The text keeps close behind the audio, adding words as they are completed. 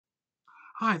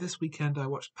Hi, this weekend I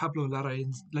watched Pablo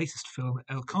Larraín's latest film,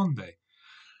 El Conde,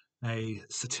 a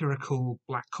satirical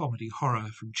black comedy horror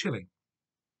from Chile.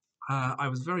 I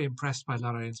was very impressed by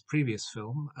Larraín's previous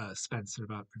film, Spencer,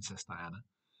 about Princess Diana.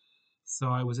 So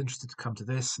I was interested to come to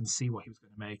this and see what he was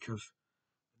going to make of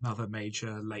another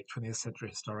major late 20th century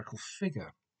historical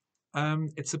figure.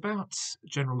 It's about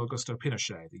General Augusto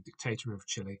Pinochet, the dictator of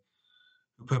Chile,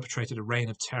 who perpetrated a reign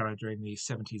of terror during the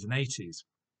 70s and 80s.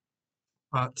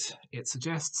 But it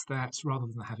suggests that rather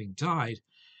than having died,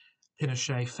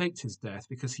 Pinochet faked his death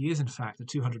because he is, in fact, a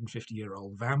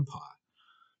 250-year-old vampire,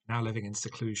 now living in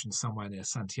seclusion somewhere near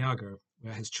Santiago,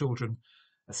 where his children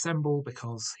assemble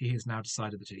because he has now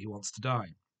decided that he wants to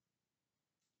die.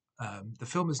 The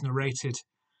film is narrated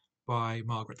by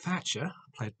Margaret Thatcher,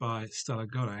 played by Stella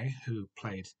Gonet, who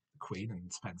played the Queen in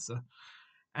Spencer,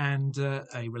 and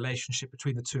a relationship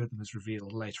between the two of them is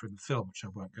revealed later in the film, which I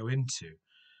won't go into.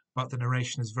 But the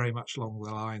narration is very much along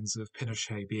the lines of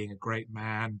Pinochet being a great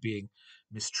man, being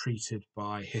mistreated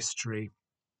by history,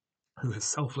 who has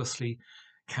selflessly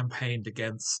campaigned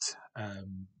against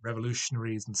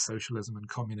revolutionaries and socialism and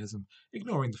communism,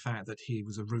 ignoring the fact that he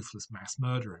was a ruthless mass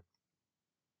murderer.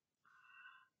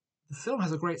 The film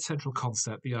has a great central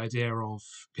concept, the idea of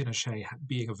Pinochet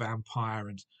being a vampire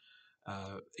and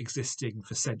existing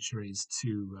for centuries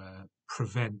to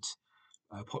prevent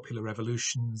popular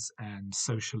revolutions and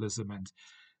socialism and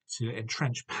to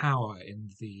entrench power in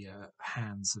the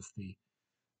hands of the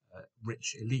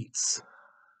rich elites,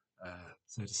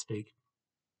 so to speak,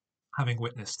 having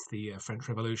witnessed the French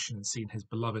Revolution and seen his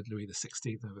beloved Louis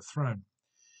XVI overthrown.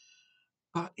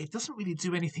 But it doesn't really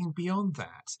do anything beyond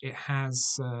that. It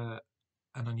has an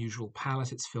unusual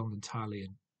palette. It's filmed entirely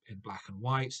in black and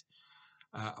white,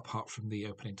 apart from the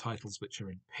opening titles, which are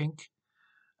in pink.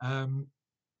 Um,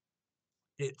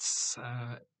 it's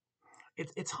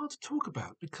it's hard to talk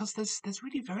about because there's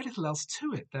really very little else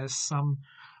to it. There's some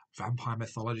vampire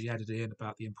mythology added in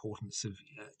about the importance of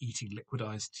eating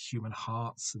liquidized human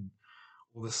hearts and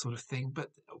all this sort of thing. But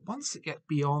once it gets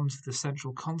beyond the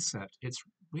central concept, it's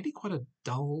really quite a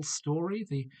dull story.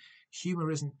 The humor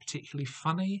isn't particularly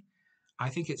funny. I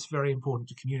think it's very important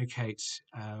to communicate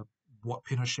what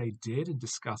Pinochet did and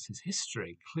discuss his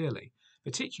history clearly,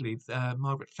 particularly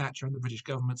Margaret Thatcher and the British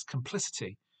government's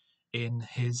complicity in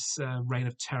his reign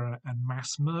of terror and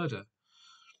mass murder.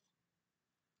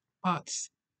 But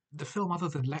the film, other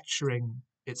than lecturing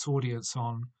its audience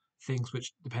on things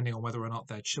which, depending on whether or not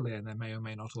they're Chilean, they may or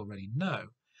may not already know,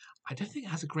 I don't think it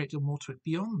has a great deal more to it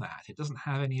beyond that. It doesn't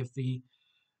have any of the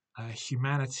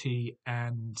humanity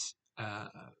and uh,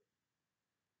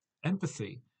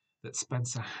 empathy that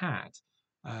Spencer had,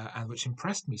 and which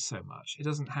impressed me so much. It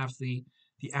doesn't have the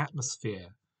atmosphere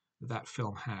that that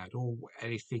film had, or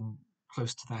anything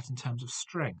close to that in terms of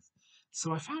strength.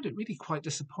 So I found it really quite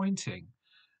disappointing.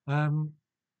 Um,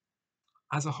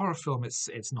 as a horror film,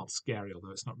 it's not scary,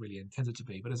 although it's not really intended to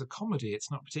be. But as a comedy, it's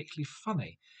not particularly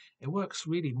funny. It works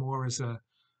really more as a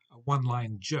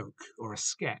one-line joke or a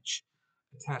sketch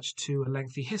attached to a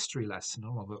lengthy history lesson.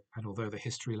 And although the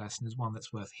history lesson is one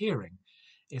that's worth hearing,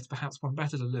 it's perhaps one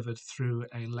better delivered through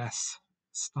a less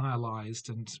stylized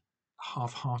and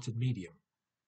half-hearted medium.